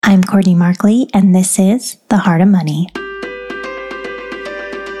I'm Courtney Markley, and this is The Heart of Money.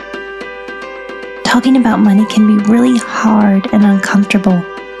 Talking about money can be really hard and uncomfortable,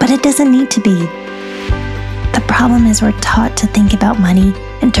 but it doesn't need to be. The problem is we're taught to think about money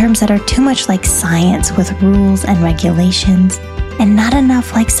in terms that are too much like science with rules and regulations, and not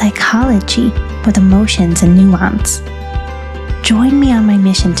enough like psychology with emotions and nuance. Join me on my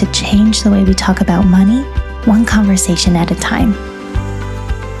mission to change the way we talk about money, one conversation at a time.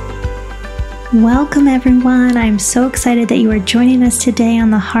 Welcome everyone. I'm so excited that you are joining us today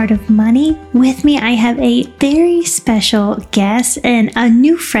on The Heart of Money. With me, I have a very special guest and a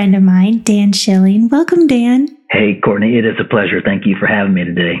new friend of mine, Dan Schilling. Welcome, Dan. Hey, Courtney, it is a pleasure. Thank you for having me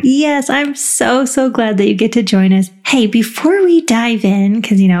today. Yes, I'm so glad that you get to join us. Hey, before we dive in,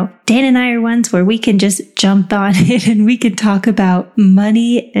 because, Dan and I are ones where we can just jump on it and we can talk about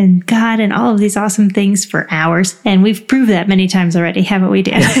money and God and all of these awesome things for hours. And we've proved that many times already, haven't we,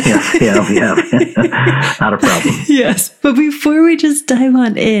 Dan? Yeah, we have. Not a problem. Yes. But before we just dive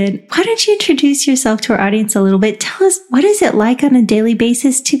on in, why don't you introduce yourself to our audience a little bit? Tell us, what is it like on a daily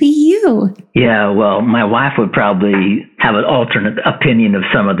basis to be you? Yeah, well, my wife would probably have an alternate opinion of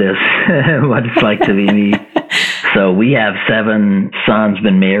some of this, what it's like to be me. So we have 7 sons,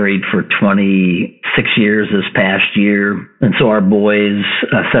 been married for 26 years this past year. And so our boys,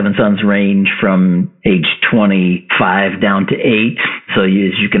 7 sons range from age 25 down to 8. So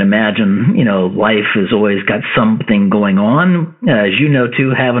as you can imagine, life has always got something going on. As you know,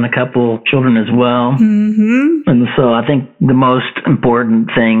 too, having a couple children as well. Mm-hmm. And so I think the most important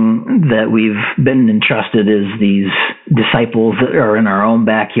thing that we've been entrusted is these disciples that are in our own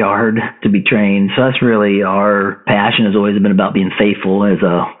backyard to be trained. So that's really our passion, has always been about being faithful as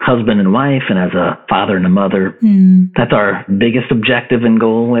a husband and wife and as a father and a mother. That's our biggest objective and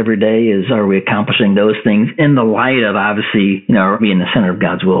goal every day, is are we accomplishing those things in the light of, obviously, being the center of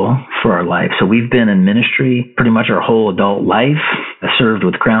God's will for our life. So we've been in ministry pretty much our whole adult life. I served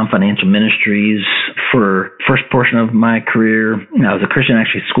with Crown Financial Ministries for first portion of my career. I was a Christian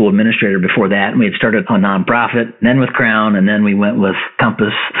actually school administrator before that, and we had started a nonprofit, then with Crown, and then we went with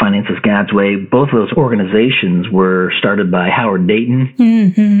Compass Finances God's Way. Both of those organizations were started by Howard Dayton,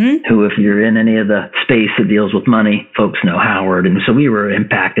 who, if you're in any of the space that deals with money, folks know Howard. And so we were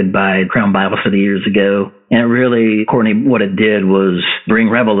impacted by Crown Bible Study years ago. And really, Courtney, what it did was bring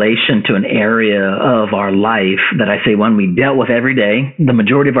revelation to an area of our life that I say, one, we dealt with every day. The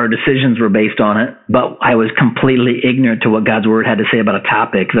majority of our decisions were based on it, but I was completely ignorant to what God's Word had to say about a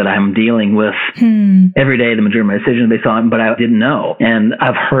topic that I'm dealing with every day. The majority of my decisions based on it, but I didn't know. And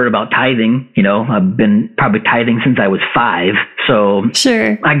I've heard about tithing. I've been probably tithing since I was 5. So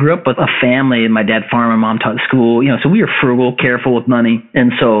sure. I grew up with a family. My dad farmed, my mom taught school, so we were frugal, careful with money.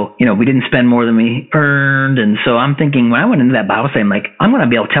 And so, we didn't spend more than we earned. And so I'm thinking, when I went into that Bible study, I'm like, I'm going to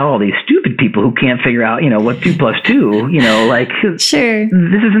be able to tell all these stupid people who can't figure out, what 2 plus 2, sure.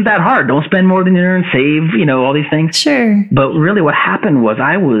 This isn't that hard. Don't spend more than you earn, save, all these things. Sure. But really what happened was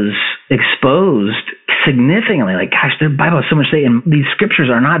I was exposed significantly, gosh, the Bible has so much to say, and these scriptures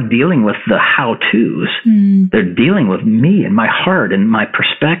are not dealing with the how-tos. They're dealing with me and my heart and my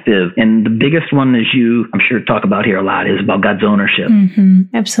perspective. And the biggest one, as you, I'm sure, talk about here a lot, is about God's ownership.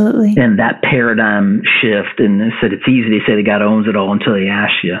 Absolutely. And that paradigm shift, and it said it's easy to say that God owns it all until he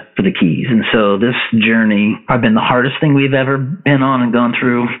asks you for the keys. And so this journey has been the hardest thing we've ever been on and gone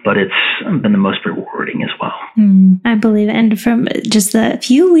through, but it's been the most rewarding as well. I believe it. And from just the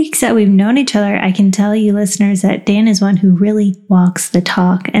few weeks that we've known each other, I can tell you listeners that Dan is one who really walks the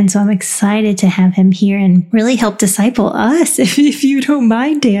talk. And so I'm excited to have him here and really help disciple us, if you don't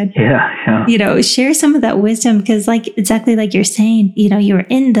mind, Dan. Yeah. Share some of that wisdom, because exactly like you're saying, you were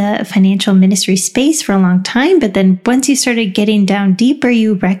in the financial ministry space for a long time, but then once you started getting down deeper,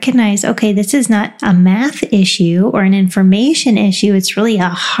 you recognize, okay, this is not a math issue or an information issue. It's really a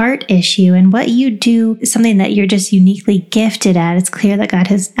heart issue. And what you do is something that you're just uniquely gifted at. It's clear that God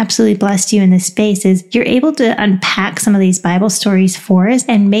has absolutely blessed you in this space, is you're able to unpack some of these Bible stories for us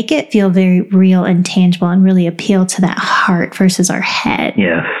and make it feel very real and tangible and really appeal to that heart versus our head.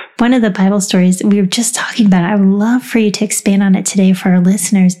 Yes. One of the Bible stories we were just talking about, I would love for you to expand on it today for our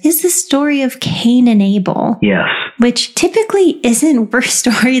listeners, is the story of Cain and Abel. Yes. Which typically isn't the first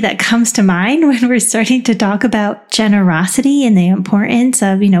story that comes to mind when we're starting to talk about generosity and the importance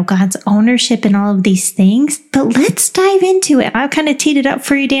of, God's ownership and all of these things. But let's dive into it. I've kind of teed it up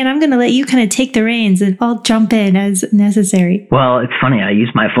for you, Dan. I'm going to let you kind of take the reins and I'll jump in as necessary. Well, it's funny. I use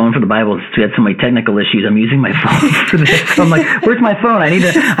my phone for the Bible. We had so many technical issues. I'm using my phone for this. So I'm like, where's my phone? I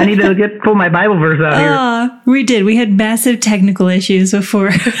need need to pull my Bible verse out here. We did. We had massive technical issues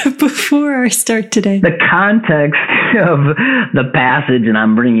before our start today. The context of the passage, and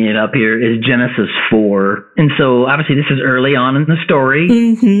I'm bringing it up here, is Genesis 4. And so obviously this is early on in the story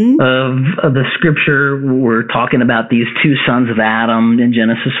of the scripture. We're talking about these two sons of Adam in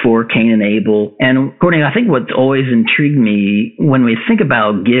Genesis 4, Cain and Abel. And Courtney, I think what's always intrigued me when we think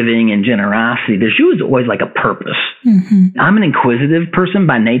about giving and generosity, there's usually always like a purpose. I'm an inquisitive person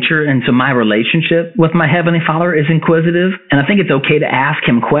by nature, and so my relationship with my Heavenly Father is inquisitive. And I think it's okay to ask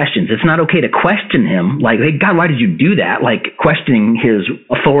him questions. It's not okay to question him, like, hey, God, why did you do that? Like questioning his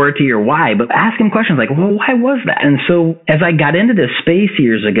authority or why, but ask him questions like, well, why was that? And so as I got into this space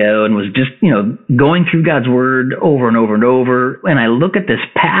years ago and was just, going through God's word over and over and over, and I look at this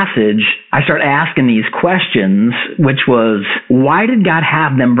passage, I start asking these questions, which was, why did God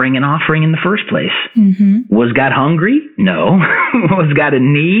have them bring an offering in the first place? Was God hungry? No. Was God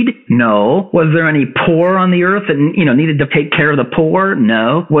in need? No. Was there any poor on the earth that, needed to take care of the poor?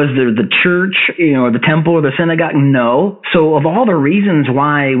 No. Was there the church, or the temple or the synagogue? No. So of all the reasons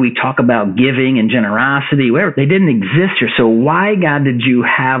why we talk about giving and generosity, whatever, they didn't exist here. So why, God, did you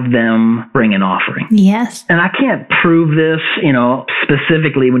have them bring an offering? Yes. And I can't prove this,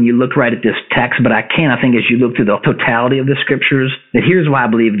 specifically when you look right at this text, but I can, I think, as you look through the totality of the scriptures, that here's why I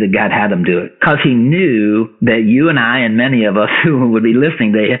believe that God had them do it. Because he knew that you and I and many of us who would be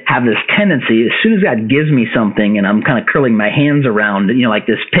listening, they have this tendency, as soon as God gives me something and I'm kind of curling my hands around it, like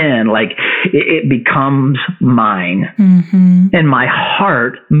this pen, like it becomes mine. And my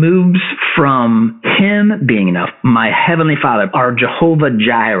heart moves from him being enough, my Heavenly Father, our Jehovah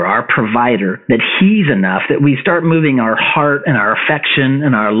Jireh, our provider, that he's enough, that we start moving our heart and our affection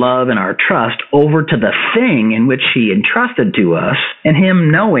and our love and our trust over to the thing in which he entrusted to us, and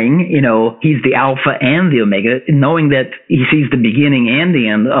him knowing, he's the Alpha and the Omega, knowing that he sees the beginning and the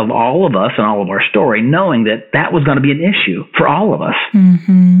end of all of us and all of our story, knowing that that was going to be an issue for all of us.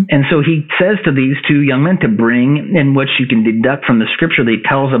 And so he says to these two young men to bring, in which you can deduct from the scripture, that he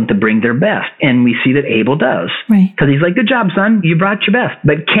tells them to bring their best. And we see that Abel does. Because he's like, good job, son, you brought your best.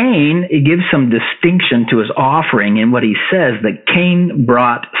 But Cain, it gives some distinction to his offering in what he says, that Cain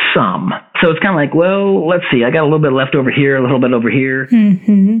brought some. So it's kind of like, well, let's see, I got a little bit left over here, a little bit over here.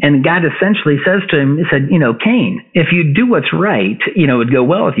 And God essentially says to him, he said, Cain, if you do what's right, it'd go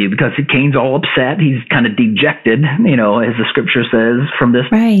well with you, because Cain's all upset. He's kind of dejected, as the scripture says from this.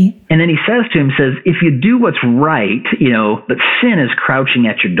 And then he says to him, if you do what's right, but sin is crouching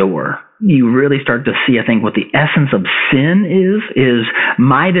at your door. You really start to see, I think, what the essence of sin is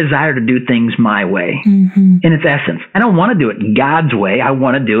my desire to do things my way. In its essence, I don't want to do it God's way. I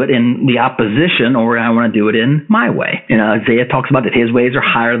want to do it in the opposition, or I want to do it in my way. Isaiah talks about that his ways are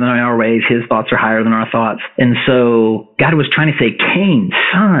higher than our ways. His thoughts are higher than our thoughts. And so God was trying to say, Cain,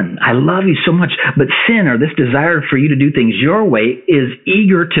 son, I love you so much, but sin, or this desire for you to do things your way, is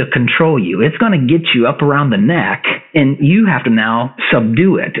eager to control you. It's going to get you up around the neck, and you have to now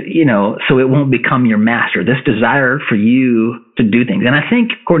subdue it, so it won't become your master. This desire for you to do things. And I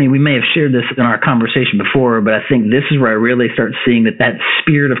think, Courtney, we may have shared this in our conversation before, but I think this is where I really start seeing that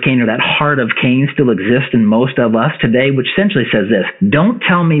spirit of Cain, or that heart of Cain, still exists in most of us today, which essentially says this: don't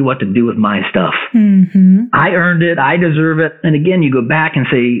tell me what to do with my stuff. I earned it. I deserve it. And again, you go back and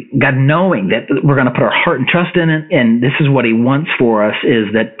say, God, knowing that we're going to put our heart and trust in it, and this is what he wants for us, is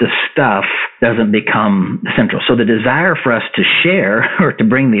that the stuff doesn't become central. So the desire for us to share or to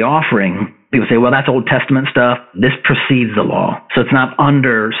bring the offering, people say, well, that's Old Testament stuff. This precedes the law. So it's not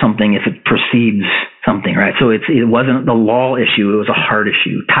under something if it precedes something, right? So it wasn't the law issue. It was a heart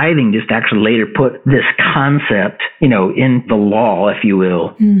issue. Tithing just actually later put this concept, in the law, if you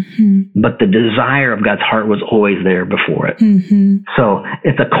will. But the desire of God's heart was always there before it. So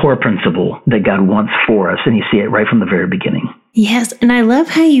it's a core principle that God wants for us. And you see it right from the very beginning. Yes. And I love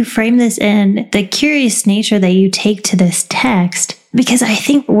how you frame this in the curious nature that you take to this text. Because I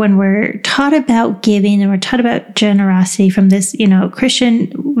think when we're taught about giving and we're taught about generosity from this,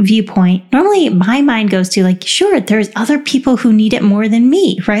 Christian viewpoint, normally my mind goes to like, sure, there's other people who need it more than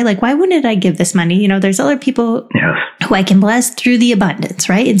me, right? Like, why wouldn't I give this money? There's other people who I can bless through the abundance,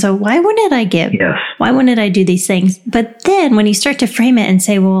 right? And so why wouldn't I give? Why wouldn't I do these things? But then when you start to frame it and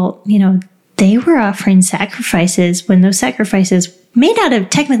say, well, they were offering sacrifices when those sacrifices may not have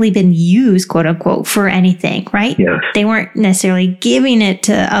technically been used, quote unquote, for anything, right? They weren't necessarily giving it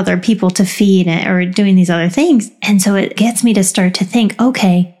to other people to feed it or doing these other things. And so it gets me to start to think,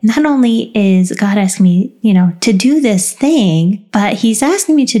 okay, not only is God asking me, to do this thing, but he's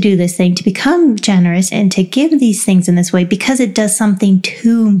asking me to do this thing to become generous and to give these things in this way because it does something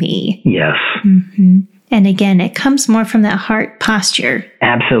to me. And again, it comes more from that heart posture.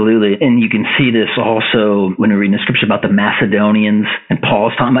 Absolutely. And you can see this also when we read in the scripture about the Macedonians, and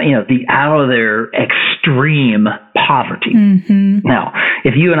Paul's talking about, the out of their extreme poverty. Mm-hmm. Now,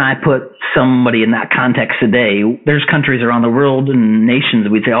 if you and I put somebody in that context today, there's countries around the world and nations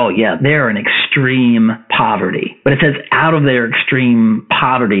that we'd say, oh yeah, they're in extreme poverty. But it says out of their extreme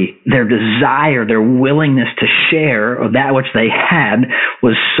poverty, their desire, their willingness to share of that which they had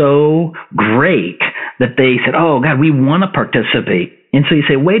was so great that they said, oh God, we want to participate. And so you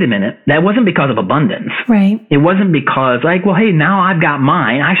say, wait a minute, that wasn't because of abundance. Right. It wasn't because well, hey, now I've got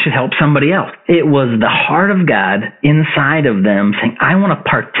mine, I should help somebody else. It was the heart of God inside of them saying, I want to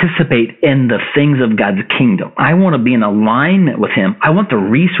participate in the things of God's kingdom. I want to be in alignment with Him. I want the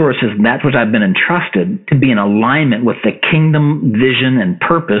resources, that which I've been entrusted, to be in alignment with the kingdom vision and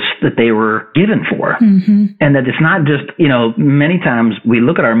purpose that they were given for. Mm-hmm. And that it's not just, many times we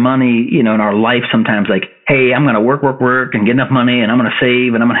look at our money, in our life sometimes like, hey, I'm going to work and get enough money, and I'm going to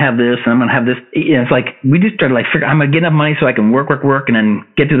save, and I'm going to have this, and I'm going to have this. It's like we just started figure, I'm going to get enough money so I can work, and then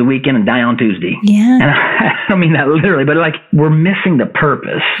get through the weekend and die on Tuesday. Yeah. And I don't mean that literally, but we're missing the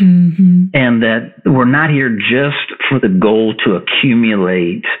purpose. Mm-hmm. And that we're not here just for the goal to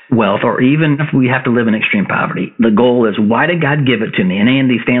accumulate wealth, or even if we have to live in extreme poverty. The goal is, why did God give it to me? And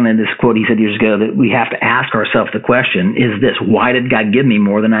Andy Stanley, this quote he said years ago, that we have to ask ourselves the question, is this, why did God give me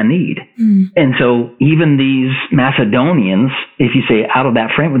more than I need? Mm. And so even these Macedonians, if you say out of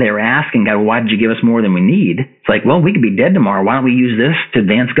that frame, they were asking God, why did you give us more than we need? It's like, well, we could be dead tomorrow. Why don't we use this to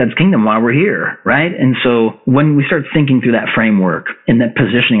advance God's kingdom while we're here, right? And so when we start thinking through that framework and that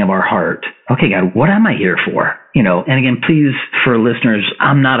positioning of our heart, okay, God, what am I here for? And again, please, for listeners,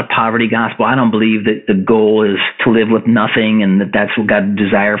 I'm not a poverty gospel. I don't believe that the goal is to live with nothing and that that's what God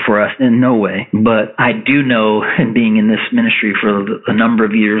desires for us. In no way. But I do know, and being in this ministry for a number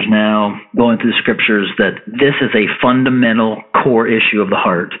of years now, going through the scriptures, that this is a fundamental core issue of the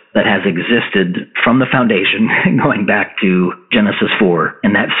heart that has existed from the foundation going back to Genesis 4.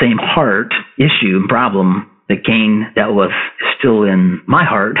 And that same heart issue and problem that Cain dealt with is still in my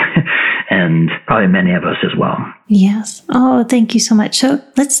heart and probably many of us as well. Yes. Oh, thank you so much. So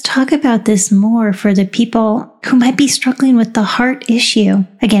let's talk about this more for the people who might be struggling with the heart issue.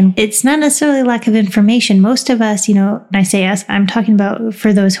 Again, it's not necessarily lack of information. Most of us, when I say us, I'm talking about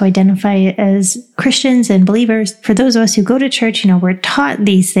for those who identify as Christians and believers. For those of us who go to church, we're taught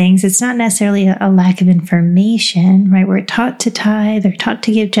these things. It's not necessarily a lack of information, right? We're taught to tithe, or taught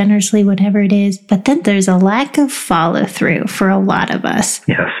to give generously, whatever it is. But then there's a lack of follow through for a lot of us.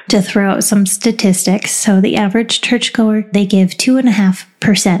 Yes. To throw out some statistics. So the average churchgoer, they give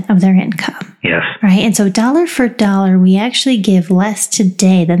 2.5% of their income. Yes. Right. And so dollar for dollar, we actually give less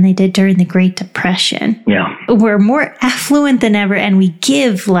today than they did during the Great Depression. Yeah. We're more affluent than ever, and we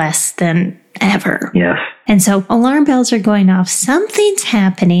give less than ever. Yes. And so alarm bells are going off. Something's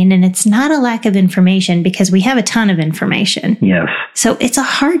happening, and it's not a lack of information because we have a ton of information. Yes. So it's a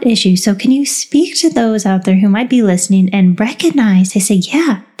heart issue. So can you speak to those out there who might be listening and recognize, they say,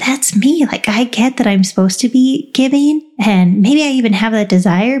 yeah, that's me. I get that I'm supposed to be giving, and maybe I even have that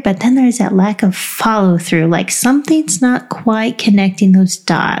desire, but then there's that lack of follow through. Something's not quite connecting those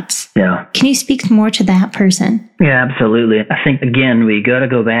dots. Yeah. Can you speak more to that person? Yeah, absolutely. I think, again, we got to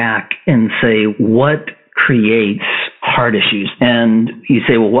go back and say, what creates heart issues? And you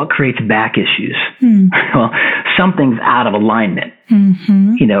say, well, what creates back issues? Well, something's out of alignment.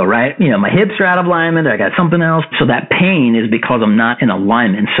 Mm-hmm. Right? My hips are out of alignment. I got something else. So that pain is because I'm not in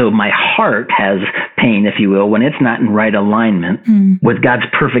alignment. So my heart has pain, if you will, when it's not in right alignment with God's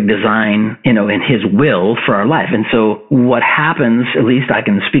perfect design, in His will for our life. And so what happens, at least I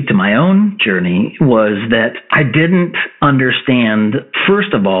can speak to my own journey, was that I didn't understand,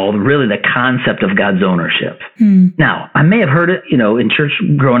 first of all, really the concept of God's ownership. Now, I may have heard it, in church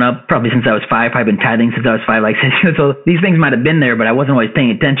growing up, probably since I was 5. I've been tithing since I was 5. So these things might have been there, but I wasn't always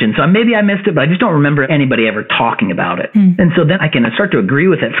paying attention. So maybe I missed it, but I just don't remember anybody ever talking about it. And so then I can start to agree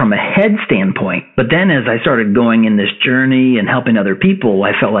with it from a head standpoint. But then as I started going in this journey and helping other people,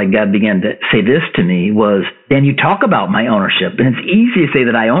 I felt like God began to say this to me was, Dan, you talk about my ownership, and it's easy to say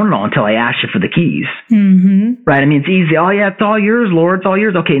that I own it all until I ask you for the keys. Mm-hmm. Right? I mean, it's easy. Oh, yeah, it's all yours, Lord. It's all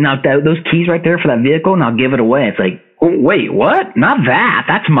yours. Okay, now those keys right there for that vehicle, and I'll give it away. It's like, oh, wait, what? Not that.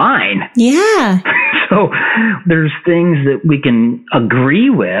 That's mine. Yeah. So there's things that we can agree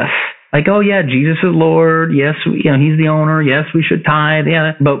with, like, oh yeah, Jesus is Lord. Yes, He's the owner. Yes, we should tithe.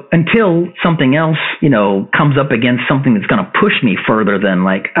 Yeah, but until something else, comes up against something that's going to push me further than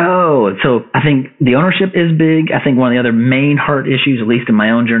so I think the ownership is big. I think one of the other main heart issues, at least in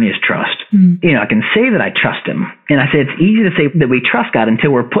my own journey, is trust. I can say that I trust Him. And I say it's easy to say that we trust God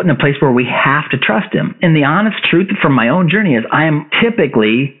until we're put in a place where we have to trust him. And the honest truth from my own journey is I am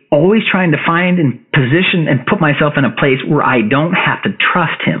typically always trying to find and position and put myself in a place where I don't have to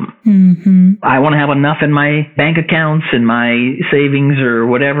trust him. Mm-hmm. I want to have enough in my bank accounts and my savings or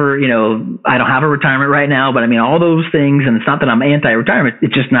whatever. I don't have a retirement right now, but I mean, all those things. And it's not that I'm anti-retirement.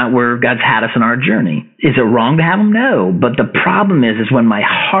 It's just not where God's had us in our journey. Is it wrong to have them? No. But the problem is when my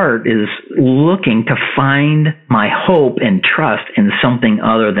heart is looking to find my hope and trust in something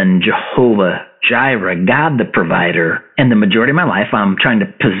other than Jehovah Jireh, God the provider, and the majority of my life I'm trying to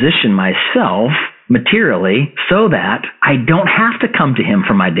position myself materially so that I don't have to come to him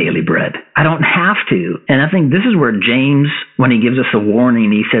for my daily bread. I don't have to. And I think this is where James, when he gives us a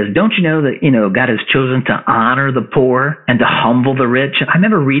warning, he says, don't you know that, God has chosen to honor the poor and to humble the rich? I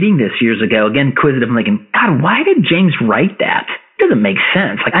remember reading this years ago, again, inquisitive, I'm thinking, God, why did James write that? It doesn't make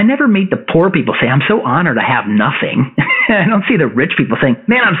sense. I never meet the poor people say, I'm so honored I have nothing. I don't see the rich people saying,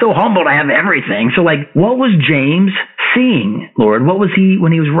 man, I'm so humbled I have everything. So what was James seeing, Lord? What was he,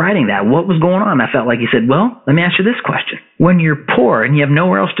 when he was writing that? What was going on? I felt like he said, well, let me ask you this question. When you're poor and you have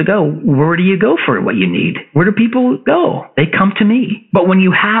nowhere else to go, where do you go for what you need? Where do people go? They come to me. But when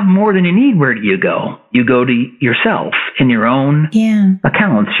you have more than you need, where do you go? You go to yourself in your own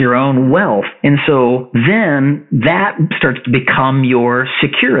accounts, your own wealth. And so then that starts to become your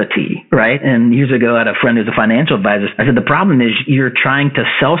security, right? And years ago, I had a friend who's a financial advisor. I said, the problem is you're trying to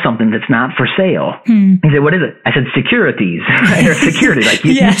sell something that's not for sale. He said, what is it? I said, securities, right? Or security.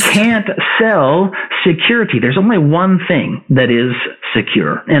 You can't sell security. There's only one thing that is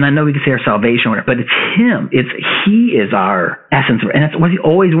secure. And I know we can say our salvation, but it's him. He is our essence. And that's what he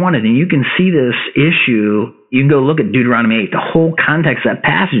always wanted. And you can see this issue. You can go look at Deuteronomy 8. The whole context of that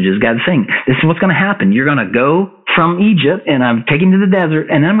passage is God saying, this is what's going to happen. You're going to go from Egypt, and I'm taking you to the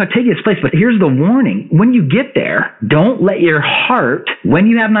desert, and then I'm going to take you to this place. But here's the warning. When you get there, don't let your heart, when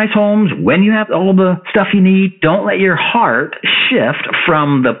you have nice homes, when you have all the stuff you need, don't let your heart shift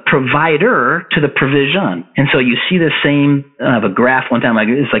from the provider to the provision. And so you see the same, I have a graph one time,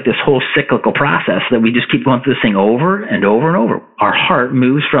 it's like this whole cyclical process that we just keep going through this thing over and over and over. Our heart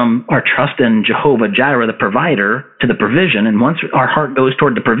moves from our trust in Jehovah Jireh, the provider, to the provision. And once our heart goes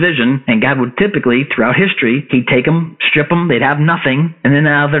toward the provision, and God would typically, throughout history, he'd take them, strip them, they'd have nothing. And then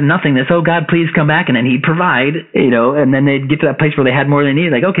out of their nothingness, oh, God, please come back. And then he'd provide, and then they'd get to that place where they had more than they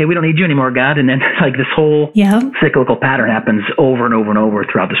needed. Okay, we don't need you anymore, God. And then this whole cyclical pattern happens over and over and over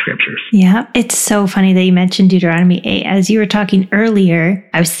throughout the scriptures. Yeah, it's so funny that you mentioned Deuteronomy 8. As you were talking earlier,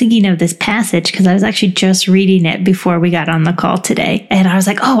 I was thinking of this passage because I was actually just reading it before we got on the call today. And I was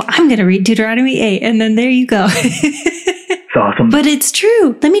like, oh, I'm going to read Deuteronomy 8. And then there you go. It's awesome. But it's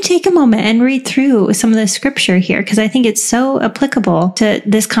true. Let me take a moment and read through some of the scripture here because I think it's so applicable to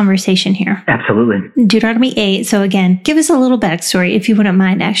this conversation here. Absolutely. Deuteronomy 8. So again, give us a little backstory if you wouldn't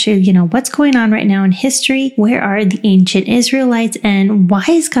mind. Actually, what's going on right now in history? Where are the ancient Israelites and why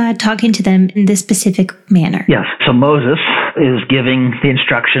is God talking to them in this specific manner? Yes. So Moses is giving the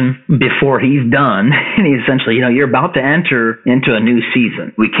instruction before he's done. And he essentially, you're about to enter into a new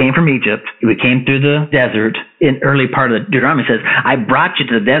season. We came from Egypt. We came through the desert. In early part of the Deuteronomy says, I brought you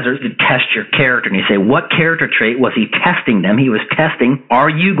to the desert to test your character. And you say, what character trait was he testing them? He was testing, are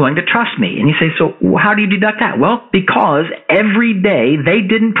you going to trust me? And you say, so how do you deduct that? Well, because every day they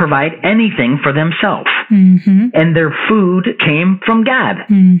didn't provide anything for themselves. Mm-hmm. And their food came from God.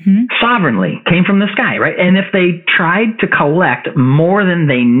 Mm-hmm. Sovereignly came from the sky, right? And if they tried to collect more than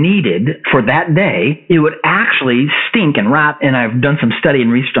they needed for that day, it would actually stink and rot. And I've done some study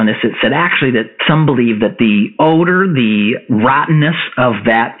and research on this. It said actually that some believe that the odor, the rottenness of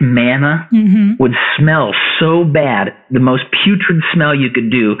that manna would smell so bad, the most putrid smell you could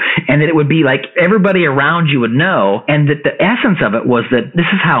do, and that it would be like everybody around you would know, and that the essence of it was that this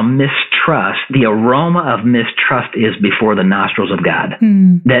is how mistrust, the aroma of mistrust is before the nostrils of God.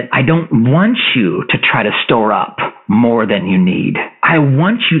 That I don't want you to try to store up more than you need. I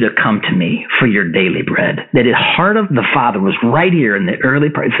want you to come to me for your daily bread. That the heart of the Father was right here in the early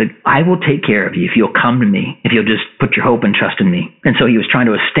part. It said, I will take care of you if you'll come to me, if you'll just put your hope and trust in me. And so he was trying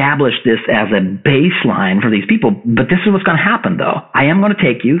to establish this as a baseline for these people. But this is what's going to happen, though. I am going to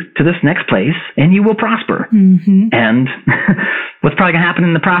take you to this next place, and you will prosper. And what's probably going to happen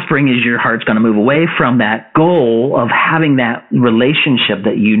in the prospering is your heart's going to move away from that goal of having that relationship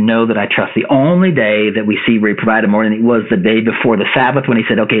that that I trust. The only day that we see where he provided more more than it was the day before the Sabbath when he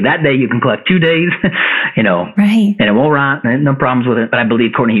said, okay, that day you can collect 2 days, Right. And it won't rot, and no problems with it. But I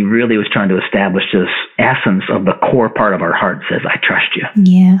believe, Courtney, he really was trying to establish this essence of the core part of our heart says, I trust you.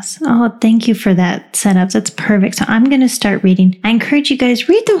 Yes. Oh, thank you for that setup. That's perfect. So I'm going to start reading. I encourage you guys,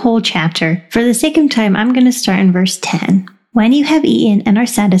 read the whole chapter. For the sake of time, I'm going to start in verse 10. When you have eaten and are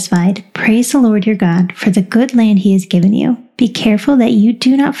satisfied, praise the Lord your God for the good land he has given you. Be careful that you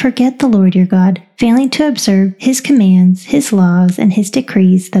do not forget the Lord your God, failing to observe his commands, his laws, and his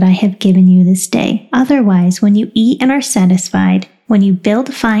decrees that I have given you this day. Otherwise, when you eat and are satisfied, when you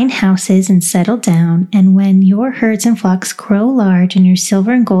build fine houses and settle down, and when your herds and flocks grow large and your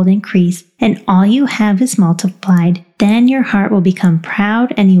silver and gold increase, and all you have is multiplied, then your heart will become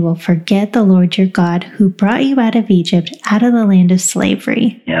proud and you will forget the Lord your God who brought you out of Egypt, out of the land of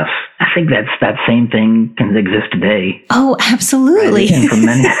slavery. Yes. I think that same thing can exist today. Oh, absolutely. Right? And for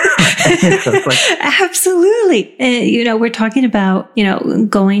many. So it's like, absolutely. We're talking about,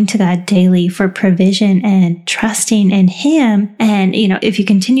 going to God daily for provision and trusting in him. And, if you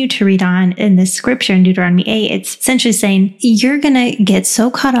continue to read on in this scripture in Deuteronomy 8, it's essentially saying you're going to get so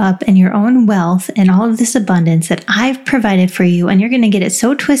caught up in your own wealth and all of this abundance that I've provided for you. And you're going to get it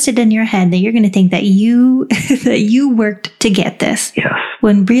so twisted in your head that you're going to think that you worked to get this. yes.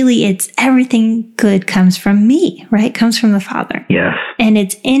 When really it's everything good comes from me, right? Comes from the Father. Yes. And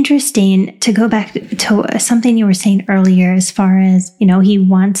it's interesting to go back to something you were saying earlier as far as, he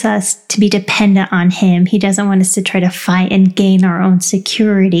wants us to be dependent on him. He doesn't want us to try to fight and gain our own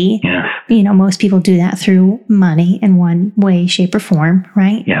security. Yes. Most people do that through money in one way, shape, or form,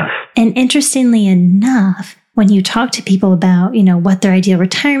 right? Yes. And interestingly enough, when you talk to people about, what their ideal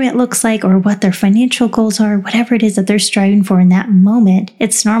retirement looks like or what their financial goals are, whatever it is that they're striving for in that moment,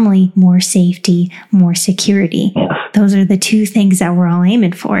 it's normally more safety, more security. Yes. Those are the two things that we're all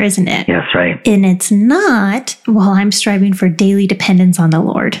aiming for, isn't it? Yes, right. And it's not, I'm striving for daily dependence on the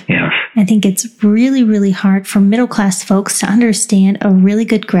Lord. Yes. I think it's really, really hard for middle-class folks to understand a really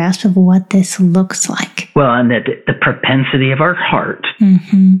good grasp of what this looks like. Well, and that the propensity of our heart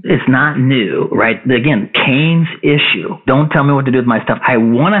is not new, right? Again, Cain's issue. Don't tell me what to do with my stuff. I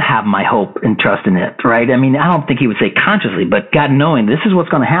want to have my hope and trust in it, right? I mean, I don't think he would say consciously, but God knowing this is what's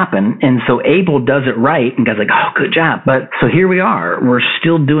going to happen. And so Abel does it right, and God's like, oh, good job. But so here we are. We're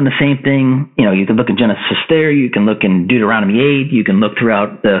still doing the same thing. You can look in Genesis there. You can look in Deuteronomy 8. You can look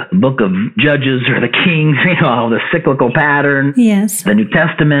throughout the book of Judges or the Kings, all the cyclical pattern. Yes. The New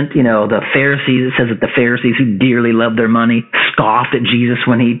Testament, the Pharisees, it says that the Pharisees who dearly loved their money scoffed at Jesus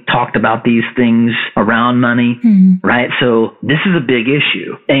when he talked about these things around money, right? So this is a big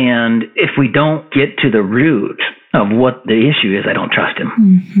issue. And if we don't get to the root of what the issue is, I don't trust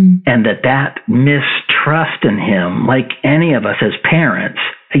him. And that mistrust in him, like any of us as parents,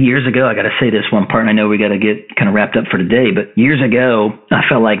 years ago, I got to say this one part, and I know we got to get kind of wrapped up for today, but years ago, I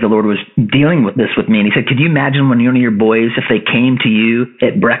felt like the Lord was dealing with this with me. And he said, could you imagine when one of your boys, if they came to you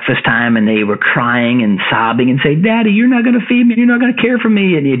at breakfast time and they were crying and sobbing and say, Daddy, you're not going to feed me. You're not going to care for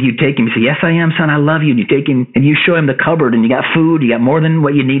me. And you take him and say, yes, I am, son. I love you. And you take him and you show him the cupboard and you got food. You got more than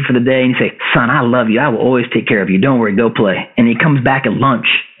what you need for the day. And you say, son, I love you. I will always take care of you. Don't worry. Go play. And he comes back at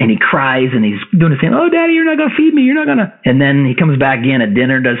lunch and he cries and he's doing the same. Oh, Daddy, you're not going to feed me. You're not going to. And then he comes back again at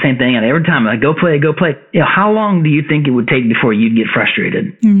dinner, does the same thing. And every time I'm like, go play, go play. How long do you think it would take before you'd get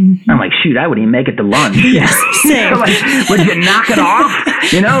frustrated? I'm like, shoot, I wouldn't even make it to lunch. Yes, same. Like, would you knock it off?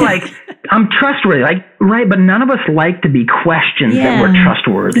 I'm trustworthy, right? But none of us like to be questioned that we're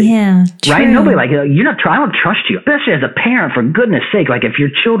trustworthy. Yeah, true. Right? Nobody I don't trust you. Especially as a parent, for goodness sake. Like if your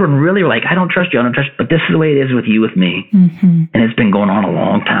children really are like, I don't trust you, but this is the way it is with you, with me. And it's been going on a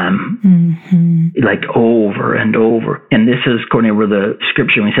long time. Like over and over. And this is, Courtney, where the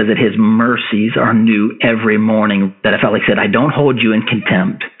scripture, when he says that his mercies are new every morning, that I felt like said, I don't hold you in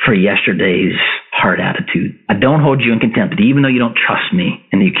contempt for yesterday's heart attitude. I don't hold you in contempt, even though you don't trust me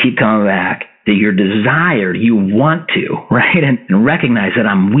and you keep coming back. That your desire, you want to, right? And recognize that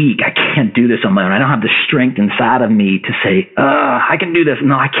I'm weak. I can't do this on my own. I don't have the strength inside of me to say, I can do this.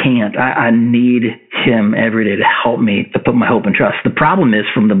 No, I can't. I need him every day to help me, to put my hope and trust. The problem is,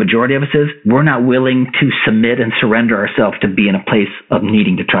 from the majority of us, is we're not willing to submit and surrender ourselves to be in a place of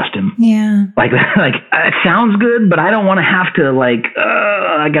needing to trust him. Yeah. Like it sounds good, but I don't want to have to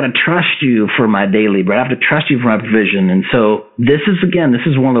I got to trust you for my daily bread. I have to trust you for my provision. And so this is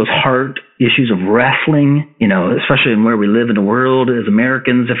one of those heart issues of wrestling, especially in where we live in the world as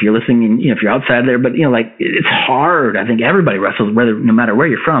Americans, if you're listening, and, if you're outside there, but, it's hard. I think everybody wrestles, no matter where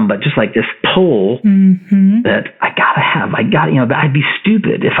you're from, but just like this pull that I'd be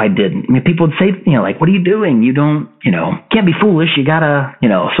stupid if I didn't. I mean, people would say, what are you doing? You don't, can't be foolish. You gotta,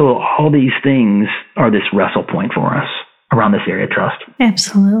 so all these things are this wrestle point for us around this area of trust.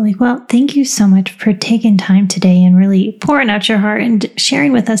 Absolutely. Well, thank you so much for taking time today and really pouring out your heart and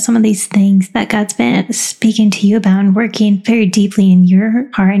sharing with us some of these things that God's been speaking to you about and working very deeply in your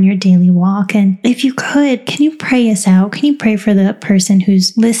heart and your daily walk. And if you could, can you pray us out? Can you pray for the person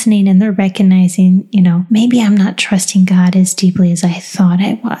who's listening and they're recognizing, maybe I'm not trusting God as deeply as I thought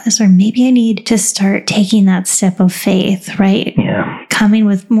I was, or maybe I need to start taking that step of faith, right? Yeah. Coming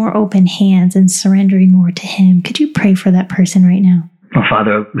with more open hands and surrendering more to Him. Could you pray for that person right now? Well,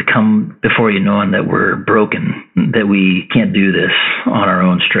 Father, we come before you knowing that we're broken, that we can't do this on our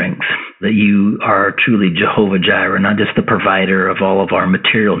own strength, that you are truly Jehovah Jireh, not just the provider of all of our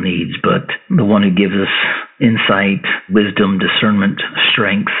material needs, but the one who gives us insight, wisdom, discernment,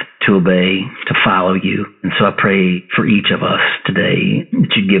 strength to obey, to follow you. And so I pray for each of us today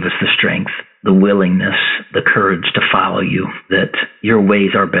that you give us the strength, the willingness, the courage to follow you, that your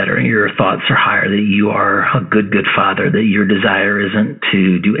ways are better, your thoughts are higher, that you are a good, good Father, that your desire isn't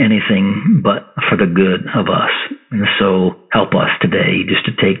to do anything but for the good of us. And so help us today just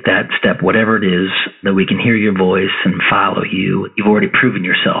to take that step, whatever it is, that we can hear your voice and follow you. You've already proven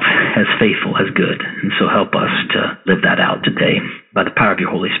yourself as faithful, as good. And so help us to live that out today by the power of your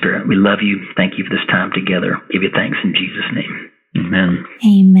Holy Spirit. We love you. Thank you for this time together. Give you thanks in Jesus' name. Amen.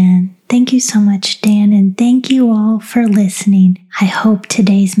 Amen. Thank you so much, Dan, and thank you all for listening. I hope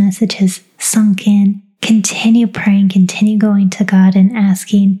today's message has sunk in. Continue praying, continue going to God and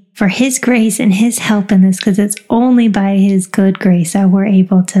asking for His grace and His help in this, because it's only by His good grace that we're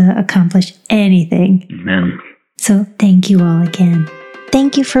able to accomplish anything. Amen. So thank you all again.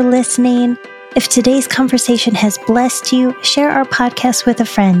 Thank you for listening. If today's conversation has blessed you, share our podcast with a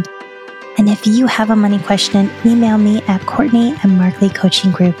friend. And if you have a money question, email me at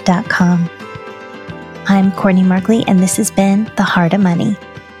Courtney@markleycoachinggroup.com. I'm Courtney Markley, and this has been The Heart of Money.